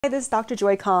Hi, this is Dr.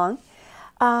 Joy Kong.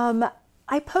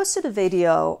 I posted a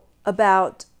video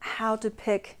about how to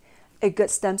pick a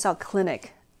good stem cell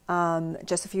clinic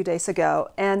just a few days ago.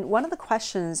 And one of the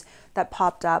questions that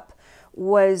popped up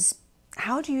was,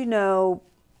 how do you know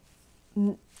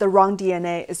the wrong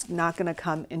DNA is not going to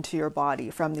come into your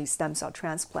body from the stem cell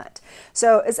transplant?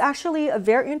 So it's actually a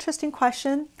very interesting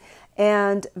question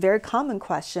and very common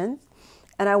question.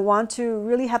 And I want to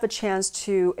really have a chance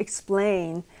to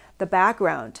explain the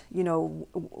background,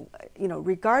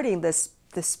 regarding this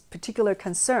particular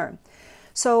concern.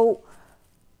 So,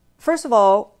 first of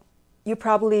all, if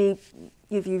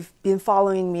you've been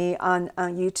following me on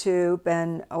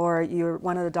YouTube or you're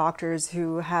one of the doctors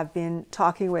who have been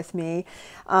talking with me,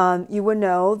 you would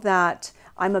know that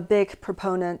I'm a big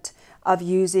proponent of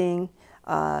using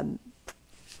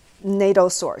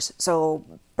natal source, so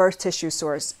birth tissue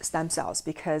source stem cells,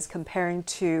 because comparing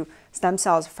to stem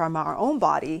cells from our own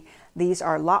body, these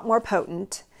are a lot more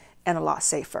potent and a lot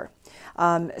safer.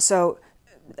 So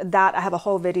that I have a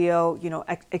whole video,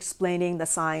 explaining the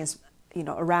science,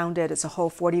 around it. It's a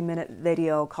whole 40-minute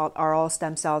video called "Are All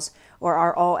Stem Cells or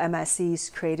Are All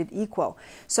MSCs Created Equal?"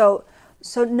 So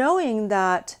knowing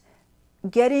that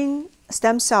getting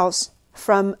stem cells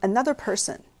from another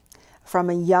person, from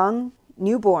a young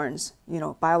newborns,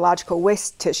 biological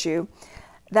waste tissue,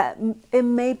 that it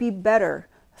may be better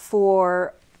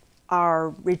for our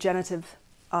regenerative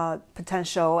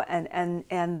potential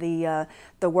and the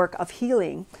work of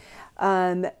healing.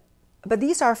 But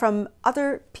these are from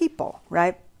other people,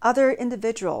 right? Other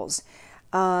individuals.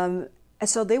 And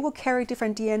so they will carry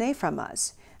different DNA from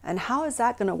us. And how is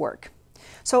that going to work?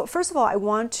 So first of all, I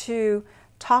want to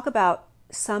talk about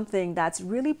something that's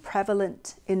really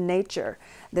prevalent in nature,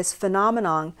 this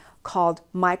phenomenon called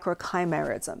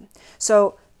microchimerism.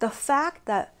 So the fact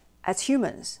that as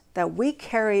humans, that we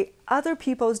carry other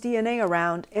people's DNA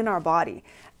around in our body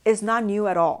is not new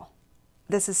at all.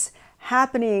 This is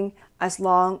happening as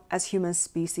long as human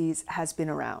species has been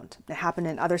around. It happened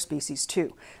in other species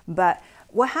too. But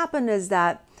what happened is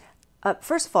that,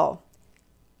 first of all,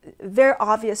 a very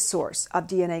obvious source of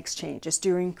DNA exchange is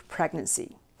during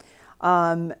pregnancy.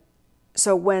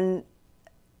 So when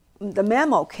the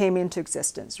mammal came into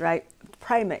existence, right,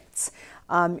 primates,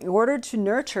 in order to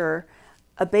nurture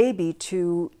a baby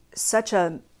to such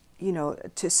a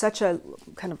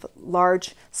kind of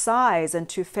large size and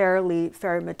to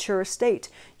very mature state,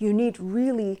 you need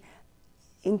really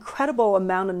incredible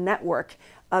amount of network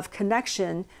of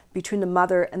connection between the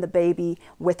mother and the baby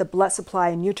with the blood supply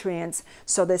and nutrients.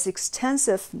 So this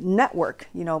extensive network,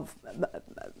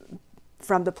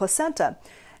 from the placenta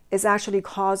is actually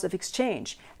cause of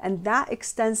exchange. And that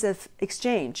extensive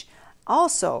exchange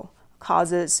also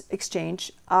causes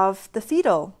exchange of the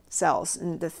fetal cells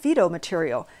and the fetal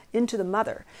material into the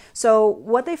mother. So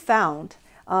what they found,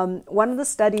 one of the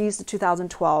studies in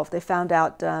 2012, they found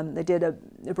out, they did a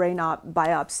brain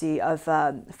biopsy of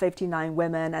 59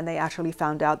 women, and they actually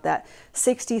found out that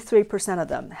 63% of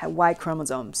them had Y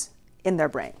chromosomes in their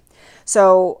brain.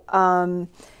 So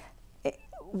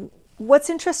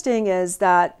what's interesting is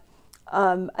that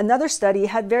another study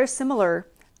had very similar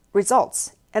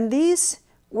results, and these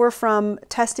were from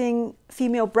testing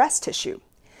female breast tissue.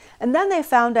 And then they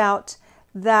found out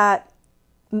that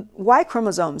Y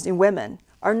chromosomes in women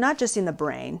are not just in the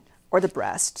brain or the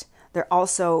breast, they're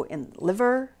also in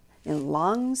liver, in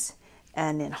lungs,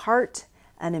 and in heart,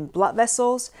 and in blood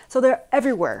vessels. So they're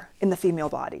everywhere in the female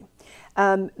body.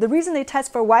 The reason they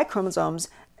test for Y chromosomes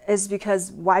is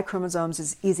because Y chromosomes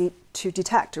is easy to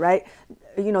detect, right?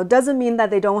 Doesn't mean that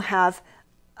they don't have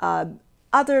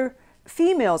other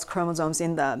females' chromosomes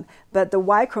in them, but the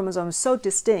Y chromosome is so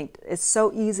distinct, it's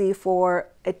so easy for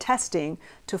a testing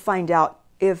to find out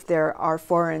if there are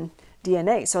foreign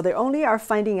DNA. So they only are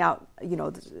finding out,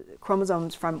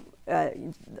 chromosomes from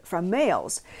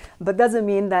males, but doesn't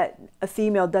mean that a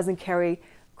female doesn't carry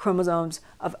chromosomes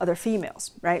of other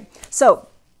females, right? So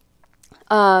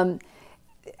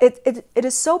it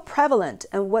is so prevalent,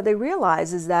 and what they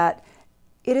realize is that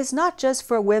it is not just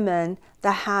for women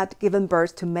that had given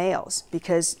birth to males,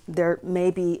 because there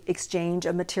may be exchange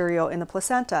of material in the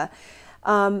placenta.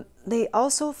 They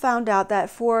also found out that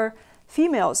for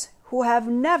females who have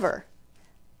never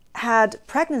had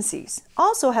pregnancies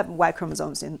also have Y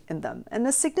chromosomes in them, and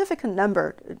a significant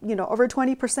number, over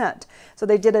 20%. So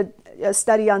they did a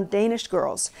study on Danish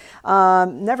girls,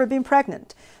 never been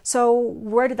pregnant. So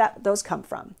where did those come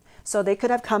from? So they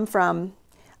could have come from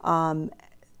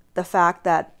the fact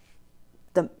that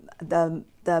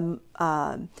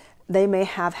they may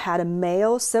have had a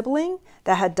male sibling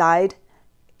that had died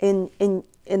in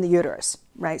the uterus,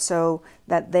 right? So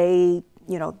that they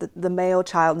the male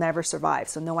child never survived,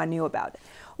 so no one knew about it.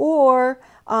 Or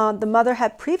the mother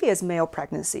had previous male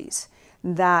pregnancies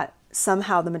that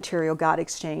somehow the material got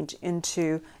exchanged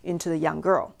into the young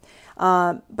girl.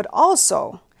 But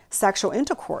also sexual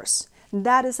intercourse,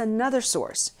 that is another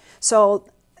source. So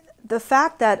the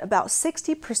fact that about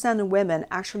 60% of women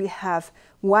actually have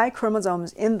Y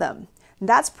chromosomes in them,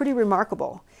 that's pretty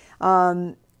remarkable.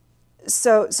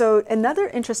 So another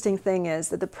interesting thing is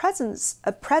that the presence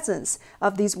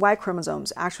of these Y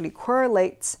chromosomes actually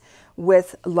correlates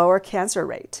with lower cancer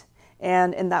rate.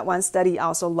 And in that one study,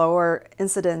 also lower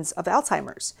incidence of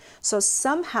Alzheimer's. So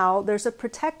somehow there's a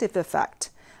protective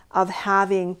effect of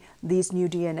having these new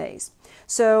DNAs.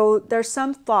 So there's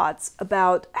some thoughts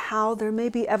about how there may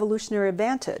be evolutionary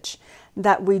advantage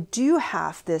that we do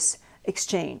have this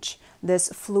exchange, this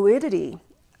fluidity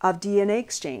of DNA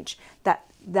exchange, that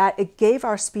it gave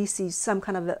our species some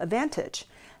kind of advantage,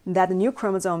 that the new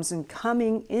chromosomes are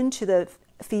coming into the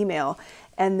female,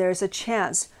 and there's a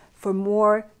chance for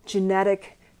more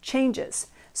genetic changes.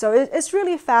 So it's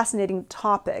really a fascinating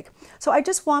topic. So I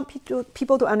just want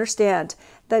people to understand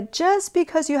that just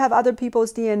because you have other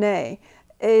people's DNA,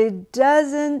 it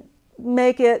doesn't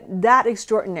make it that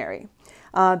extraordinary,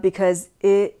 because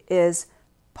it is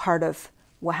part of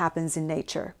what happens in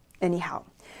nature anyhow.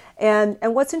 And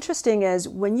what's interesting is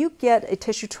when you get a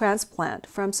tissue transplant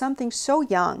from something so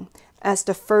young as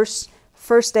the first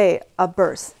day of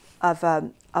birth of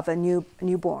a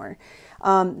newborn,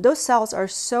 those cells are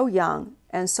so young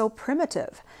and so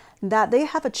primitive that they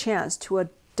have a chance to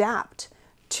adapt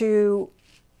to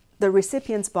the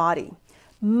recipient's body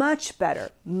much better,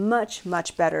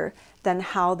 much better than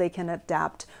how they can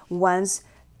adapt once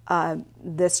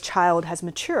this child has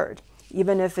matured,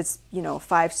 even if it's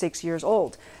 5-6 years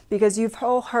old. Because you've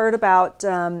all heard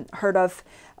of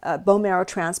bone marrow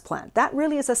transplant. That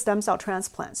really is a stem cell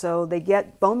transplant. So they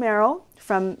get bone marrow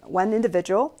from one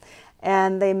individual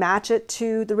and they match it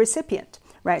to the recipient,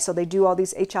 right? So they do all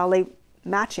these HLA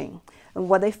matching. And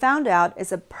what they found out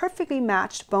is a perfectly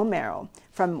matched bone marrow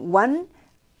from one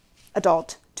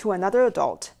adult to another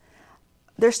adult,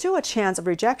 there's still a chance of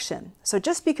rejection. So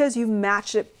just because you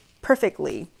match it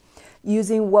perfectly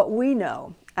using what we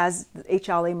know as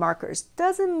HLA markers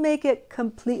doesn't make it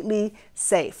completely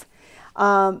safe.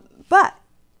 But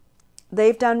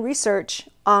they've done research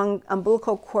on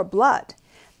umbilical cord blood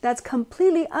that's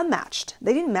completely unmatched.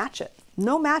 They didn't match it,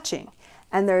 no matching.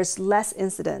 And there's less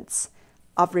incidence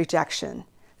of rejection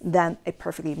than a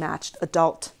perfectly matched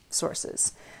adult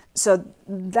sources. So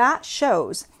that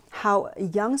shows how a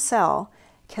young cell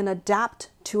can adapt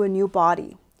to a new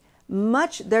body.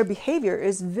 Their behavior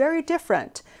is very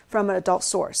different from an adult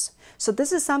source. So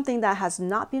this is something that has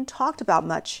not been talked about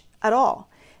much at all.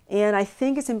 And I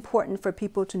think it's important for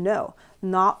people to know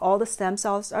not all the stem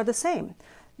cells are the same.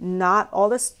 Not all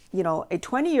this, a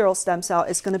 20-year-old stem cell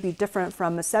is going to be different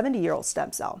from a 70-year-old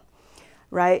stem cell,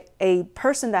 right? A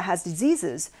person that has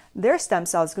diseases, their stem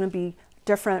cell is going to be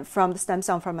different from the stem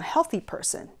cell from a healthy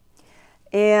person.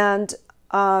 And,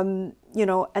 and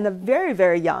a very,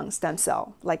 very young stem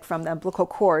cell, like from the umbilical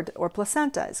cord or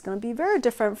placenta, is going to be very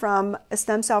different from a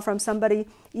stem cell from somebody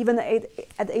even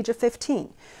at the age of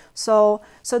 15. So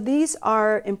these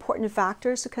are important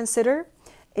factors to consider.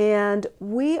 And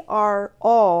we are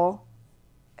all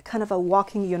kind of a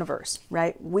walking universe,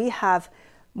 right? We have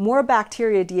more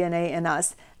bacteria DNA in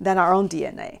us than our own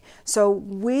DNA. So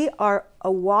we are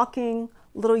a walking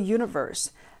little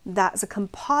universe that's a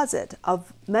composite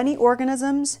of many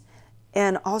organisms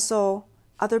and also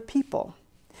other people.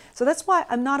 So that's why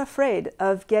I'm not afraid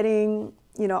of getting,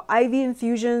 IV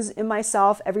infusions in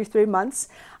myself every 3 months.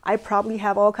 I probably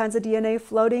have all kinds of DNA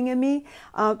floating in me,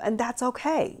 and that's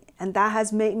okay. And that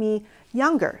has made me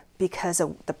younger because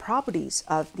of the properties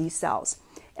of these cells.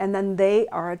 And then they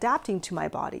are adapting to my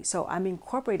body, so I'm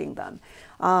incorporating them.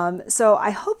 So I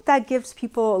hope that gives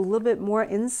people a little bit more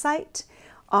insight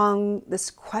on these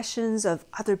questions of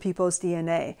other people's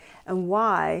DNA and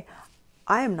why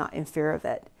I am not in fear of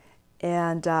it.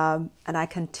 And I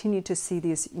continue to see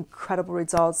these incredible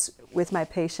results with my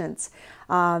patients.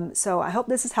 So I hope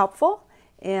this is helpful,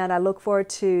 and I look forward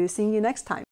to seeing you next time.